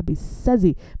 I'd be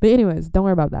sezzy. But anyways, don't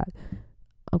worry about that.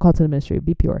 I'm called to the ministry.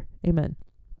 Be pure. Amen.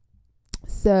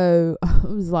 So it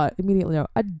was like immediately no.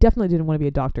 I definitely didn't want to be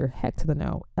a doctor. Heck to the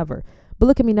no, ever. But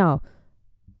look at me now.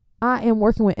 I am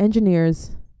working with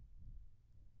engineers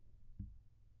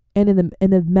and in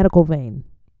the medical vein.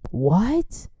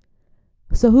 What?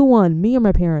 So who won? Me or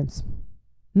my parents?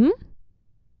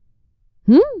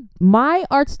 My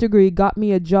arts degree got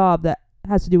me a job that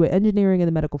has to do with engineering in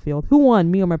the medical field. Who won?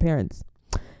 Me or my parents?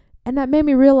 And that made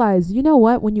me realize, you know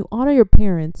what? When you honor your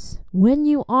parents,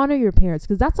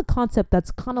 because that's a concept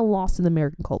that's kind of lost in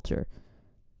American culture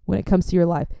when it comes to your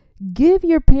life. Give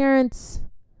your parents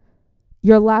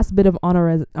your last bit of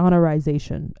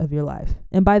honorization of your life.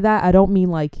 And by that, I don't mean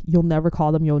like you'll never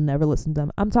call them, you'll never listen to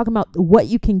them. I'm talking about what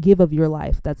you can give of your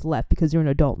life that's left because you're an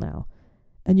adult now.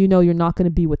 And you're not going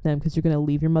to be with them because you're going to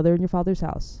leave your mother and your father's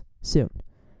house soon.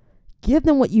 Give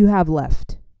them what you have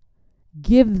left.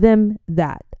 Give them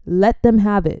that. Let them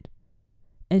have it.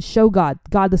 And show God,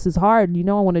 this is hard. I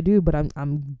want to do, but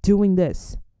I'm doing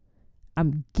this.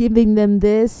 I'm giving them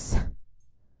this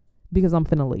because I'm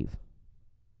finna leave.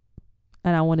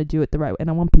 And I want to do it the right way.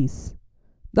 And I want peace.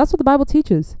 That's what the Bible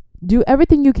teaches. Do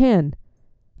everything you can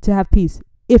to have peace.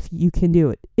 If you can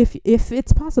do it. If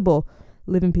it's possible,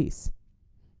 live in peace.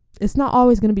 It's not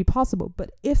always going to be possible. But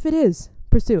if it is,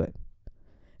 pursue it.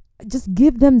 Just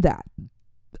give them that.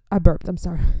 I burped. I'm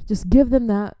sorry. Just give them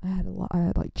that. I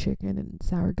had like chicken and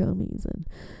sour gummies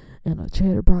and a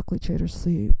cheddar broccoli cheddar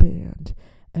soup and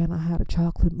I had a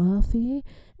chocolate muffin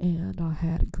and I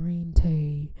had a green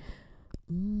tea.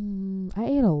 I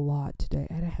ate a lot today.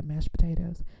 I had mashed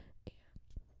potatoes.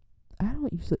 I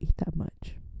don't usually eat that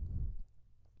much.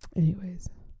 Anyways,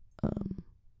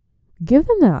 give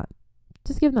them that.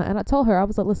 Just give them that. And I told her, I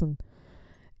was like, listen,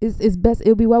 it's best.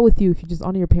 It'll be well with you if you just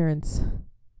honor your parents.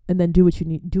 And then do what you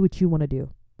need, do what you want to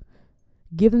do.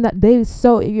 Give them that.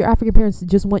 Your African parents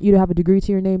just want you to have a degree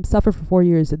to your name. Suffer for 4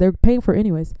 years. They're paying for it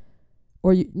anyways.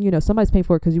 Or, somebody's paying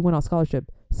for it because you went on scholarship.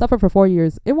 Suffer for 4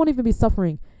 years. It won't even be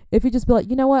suffering. If you just be like,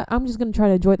 you know what, I'm just going to try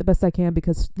to enjoy it the best I can,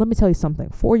 because let me tell you something,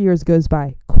 4 years goes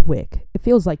by quick. It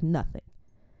feels like nothing.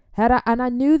 And I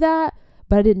knew that,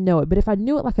 but I didn't know it. But if I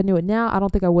knew it like I knew it now, I don't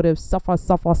think I would have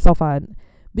suffered,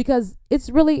 because it's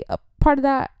really a part of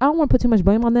that. I don't want to put too much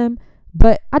blame on them,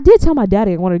 but I did tell my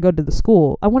daddy I wanted to go to the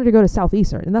school. I wanted to go to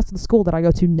Southeastern, and that's the school that I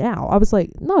go to now. I was like,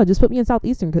 no, just put me in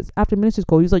Southeastern, because after ministry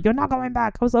school, he was like, you're not going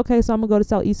back. I was like, okay, so I'm going to go to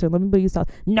Southeastern. Let me put you South.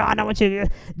 No, I don't want you to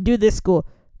do this school.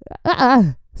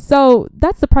 So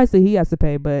that's the price that he has to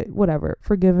pay, but whatever.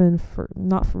 Forgiven,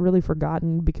 not really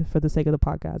forgotten, because for the sake of the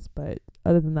podcast, but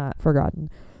other than that, forgotten.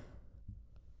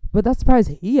 But that's the price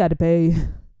he had to pay.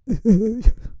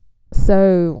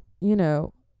 So,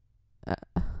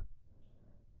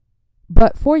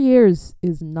 but 4 years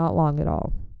is not long at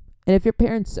all. And if your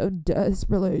parents so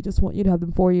desperately just want you to have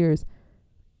them 4 years,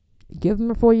 give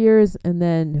them 4 years and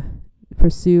then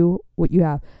pursue what you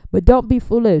have. But don't be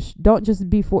foolish. Don't just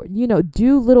be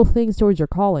do little things towards your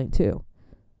calling too.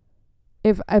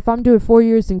 If I'm doing 4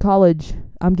 years in college,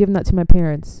 I'm giving that to my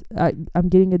parents. I'm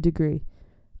getting a degree.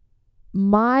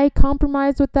 My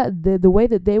compromise with that, the way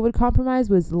that they would compromise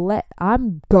was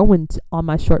I'm going on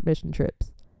my short mission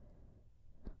trips.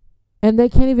 And they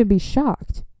can't even be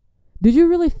shocked. Did you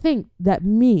really think that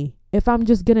me, if I'm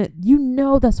just gonna,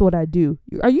 that's what I do.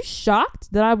 Are you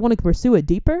shocked that I want to pursue it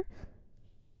deeper?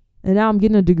 And now I'm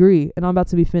getting a degree and I'm about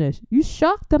to be finished. You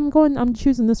shocked that I'm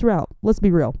choosing this route? Let's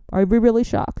be real. Are we really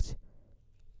shocked?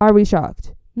 Are we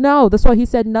shocked? No, that's why he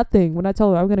said nothing when I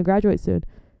told him I'm going to graduate soon.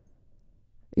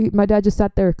 My dad just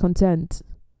sat there content.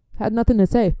 Had nothing to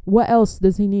say. What else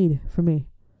does he need from me?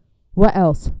 What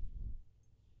else?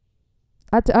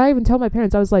 I even told my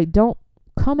parents, I was like, don't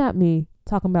come at me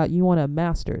talking about you want a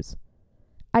master's.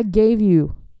 I gave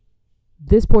you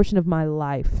this portion of my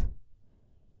life.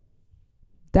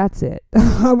 That's it.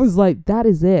 I was like, that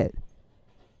is it.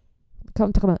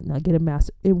 Come talk about, get a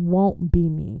master. It won't be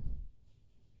me.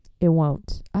 It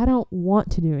won't. I don't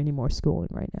want to do any more schooling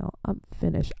right now. I'm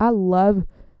finished. I love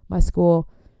my school.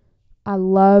 I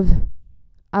love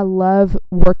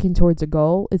working towards a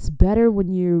goal. It's better when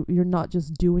you're not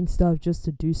just doing stuff just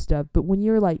to do stuff, but when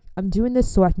you're like, I'm doing this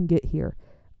so I can get here.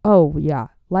 Oh yeah,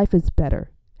 life is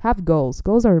better. Have goals.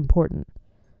 Goals are important.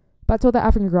 But I told that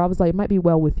African girl, I was like, it might be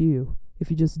well with you if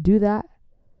you just do that,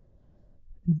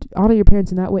 honor your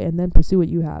parents in that way, and then pursue what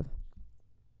you have.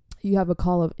 You have a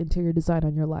call of interior design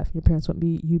on your life. Your parents want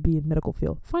you be in medical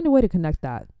field. Find a way to connect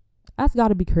that. Ask God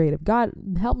to be creative. God,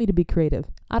 help me to be creative.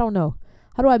 I don't know.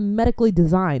 How do I medically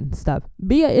design stuff?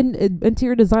 Be an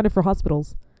interior designer for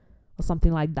hospitals or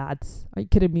something like that. Are you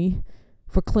kidding me?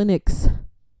 For clinics.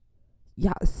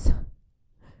 Yes.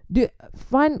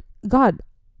 Find God.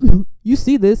 You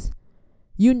see this.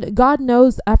 God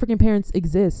knows African parents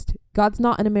exist. God's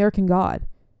not an American God.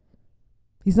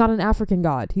 He's not an African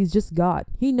God. He's just God.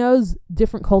 He knows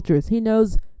different cultures. He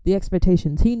knows the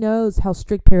expectations. He knows how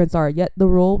strict parents are. Yet the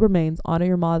rule remains, honor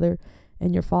your mother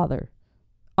and your father.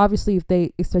 Obviously, if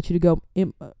they expect you to go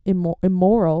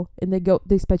immoral and they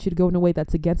expect you to go in a way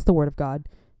that's against the word of God,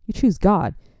 you choose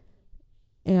God.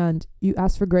 And you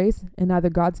ask for grace, and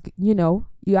either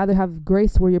you either have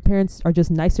grace where your parents are just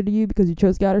nicer to you because you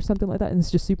chose God or something like that, and it's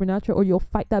just supernatural, or you'll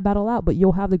fight that battle out, but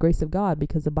you'll have the grace of God,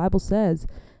 because the Bible says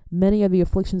many of the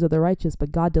afflictions of the righteous,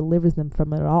 but God delivers them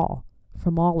from it all,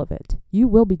 from all of it. You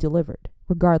will be delivered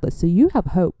regardless. So you have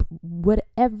hope.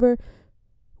 Wherever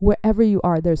you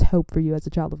are, there's hope for you as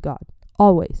a child of God.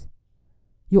 Always.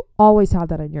 You'll always have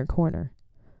that in your corner.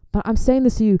 But I'm saying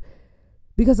this to you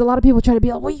because a lot of people try to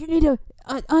be like, well, you need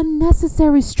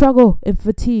unnecessary struggle and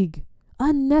fatigue.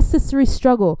 Unnecessary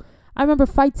struggle. I remember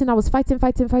I was fighting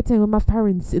with my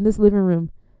parents in this living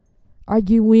room.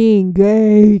 Arguing,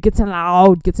 gay, getting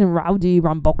loud, getting rowdy,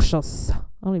 rambunctious.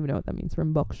 I don't even know what that means,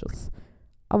 rambunctious.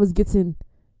 I was getting,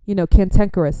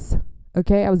 cantankerous.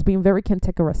 Okay? I was being very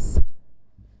cantankerous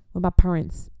with my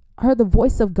parents. I heard the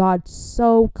voice of God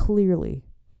so clearly.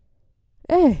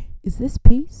 Hey, is this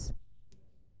peace?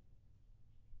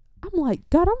 I'm like,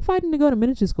 God, I'm fighting to go to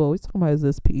ministry school. He's talking about, is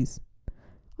this peace?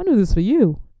 I knew this for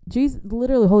you. Jesus,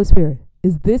 literally, Holy Spirit,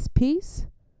 is this peace?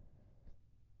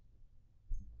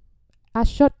 I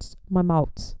shut my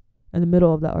mouth in the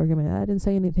middle of that argument. I didn't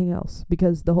say anything else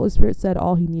because the Holy Spirit said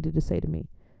all he needed to say to me.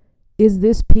 Is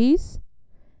this peace?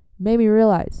 Made me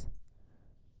realize,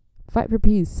 fight for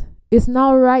peace. It's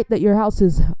not right that your house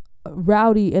is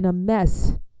rowdy and a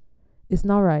mess. It's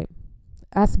not right.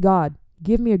 Ask God,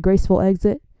 give me a graceful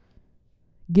exit.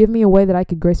 Give me a way that I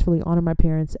could gracefully honor my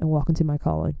parents and walk into my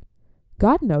calling.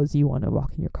 God knows you want to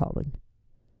walk in your calling.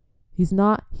 He's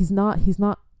not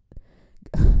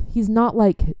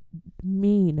like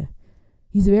mean.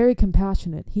 He's very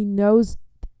compassionate. He knows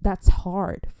that's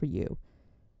hard for you.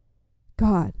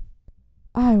 God,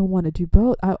 I want to do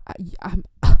both.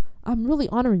 I'm really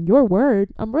honoring your word.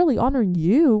 I'm really honoring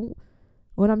you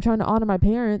when I'm trying to honor my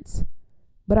parents,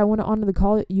 but I want to honor the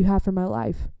call you have for my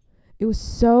life. It was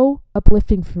so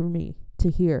uplifting for me to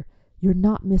hear you're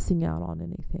not missing out on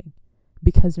anything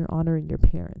because you're honoring your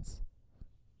parents.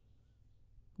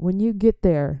 When you get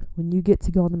there, when you get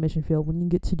to go on the mission field, when you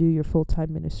get to do your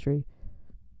full-time ministry,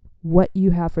 what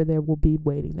you have for there will be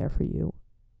waiting there for you,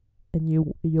 and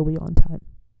you'll be on time.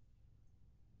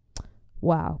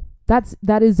 Wow.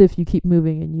 That is if you keep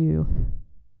moving and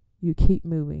you keep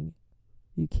moving.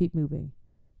 You keep moving.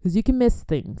 Because you can miss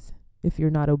things if you're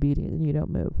not obedient and you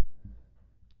don't move.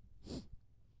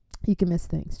 You can miss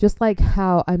things. Just like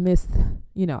how I missed,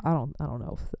 I don't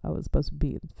know if I was supposed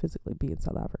to physically be in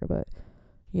South Africa, but,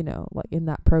 like in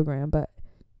that program. But,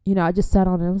 I just sat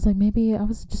on it. I was like, maybe I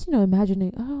was just,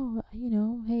 imagining,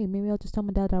 hey, maybe I'll just tell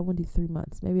my dad I want to do 3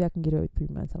 months. Maybe I can get it with 3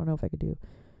 months. I don't know if I could do,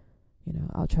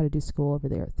 I'll try to do school over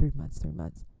there 3 months. 3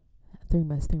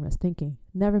 months thinking.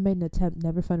 Never made an attempt,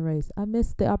 never fundraised. I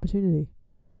missed the opportunity.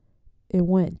 It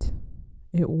went.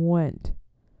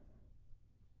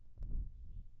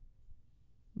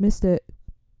 Missed it.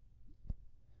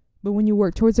 But when you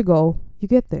work towards a goal, you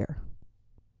get there.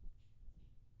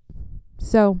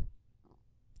 So,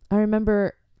 I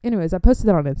remember, anyways, I posted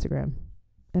that on Instagram.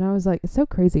 And I was like, it's so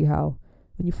crazy how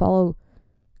when you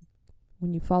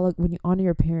honor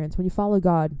your parents, when you follow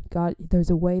God, there's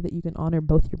a way that you can honor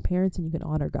both your parents and you can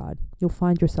honor God. You'll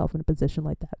find yourself in a position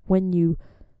like that when you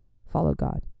follow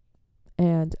God.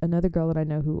 And another girl that I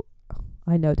know who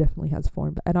I know definitely has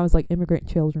foreign, and I was like immigrant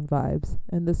children vibes.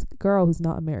 And this girl who's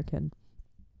not American,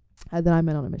 that I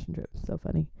met on a mission trip, so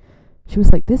funny. She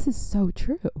was like, this is so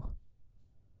true.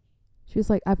 She was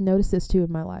like, I've noticed this too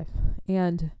in my life.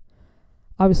 And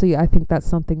obviously I think that's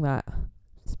something that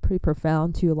is pretty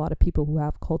profound to a lot of people who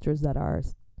have cultures that are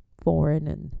foreign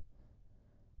and,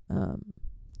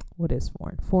 what is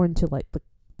foreign? Foreign to like the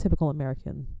typical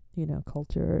American,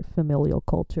 culture, familial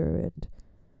culture. And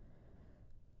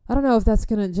I don't know if that's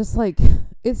going to just like,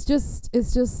 it's just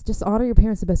honor your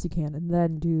parents the best you can and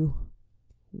then do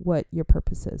what your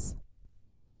purpose is.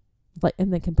 Like,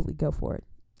 and then completely go for it.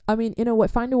 I mean,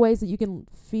 find ways that you can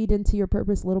feed into your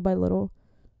purpose little by little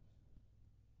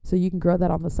so you can grow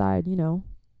that on the side,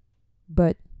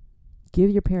 but give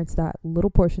your parents that little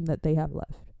portion that they have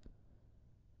left.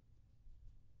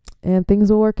 And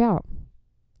things will work out.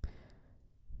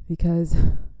 Because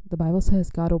the Bible says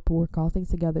God will work all things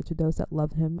together to those that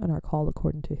love him and are called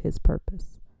according to his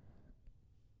purpose.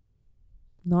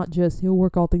 Not just he'll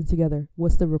work all things together.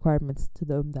 What's the requirements to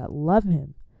them that love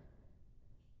him?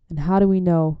 And how do we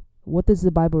know, what does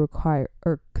the Bible require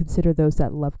or consider those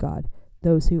that love God?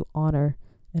 Those who honor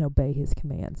and obey his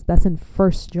commands. That's in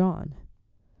 1 John.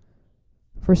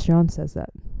 1 John says that.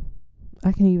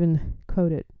 I can even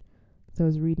quote it. So I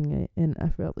was reading it and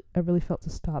I really felt to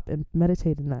stop and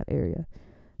meditate in that area.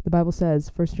 The Bible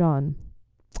says, 1 John,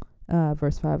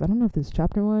 verse 5. I don't know if this is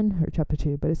chapter 1 or chapter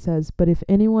 2, but it says, but if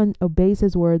anyone obeys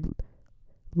his word,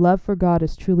 love for God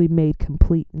is truly made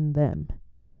complete in them.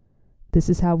 This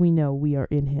is how we know we are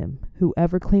in him.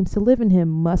 Whoever claims to live in him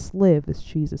must live as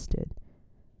Jesus did.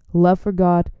 Love for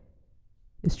God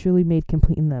is truly made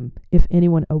complete in them. If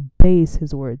anyone obeys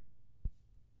his word,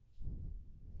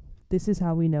 this is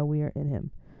how we know we are in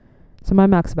him. So my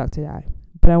Mac's about to die,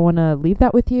 but I want to leave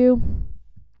that with you,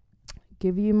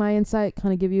 give you my insight,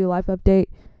 kind of give you a life update,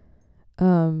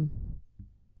 and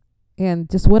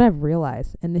just what I've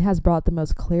realized. And it has brought the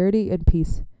most clarity and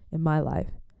peace in my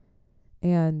life.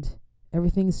 And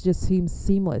everything's just seems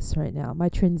seamless right now. My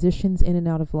transitions in and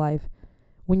out of life.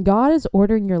 When God is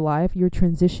ordering your life, your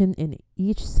transition in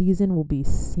each season will be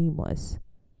seamless.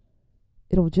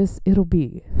 It'll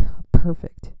be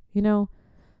perfect,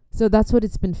 So that's what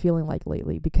it's been feeling like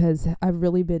lately, because I've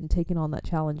really been taking on that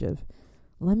challenge of,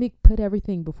 let me put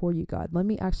everything before you, God. Let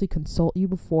me actually consult you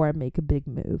before I make a big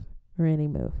move or any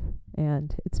move.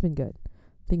 And it's been good.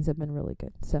 Things have been really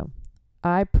good. So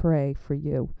I pray for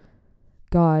you.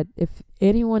 God, if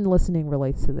anyone listening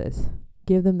relates to this,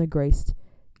 give them the grace,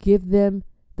 give them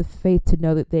the faith to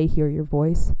know that they hear your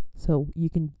voice, so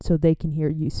they can hear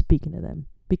you speaking to them,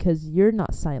 because you're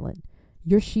not silent.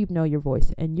 Your sheep know your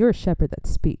voice, and you're a shepherd that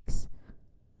speaks.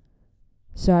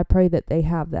 So I pray that they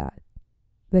have that.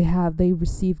 They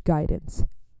receive guidance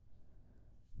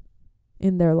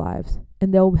in their lives,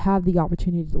 and they'll have the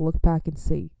opportunity to look back and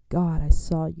say, God, I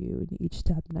saw you in each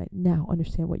step, and I now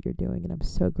understand what you're doing, and I'm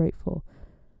so grateful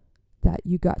that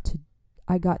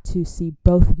I got to see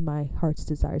both of my heart's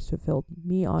desires fulfilled,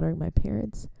 me honoring my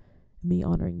parents me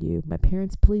honoring you, my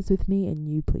parents pleased with me, and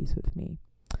you pleased with me.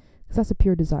 Because that's a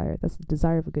pure desire. That's the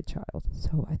desire of a good child.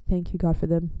 So I thank you, God, for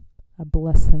them. I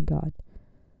bless them, God.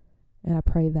 And I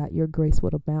pray that your grace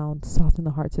would abound, soften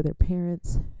the hearts of their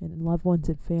parents and loved ones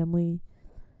and family.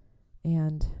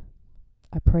 And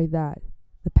I pray that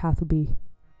the path will be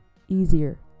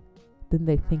easier than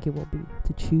they think it will be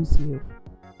to choose you,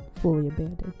 fully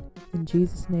abandoned. In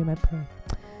Jesus' name I pray.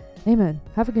 Amen.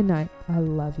 Have a good night. I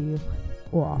love you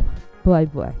all. Bye.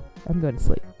 I'm going to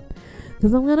sleep.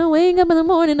 Because I'm going to wake up in the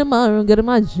morning tomorrow and go to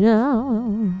my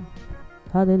job.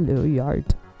 Hallelujah.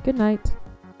 Good night.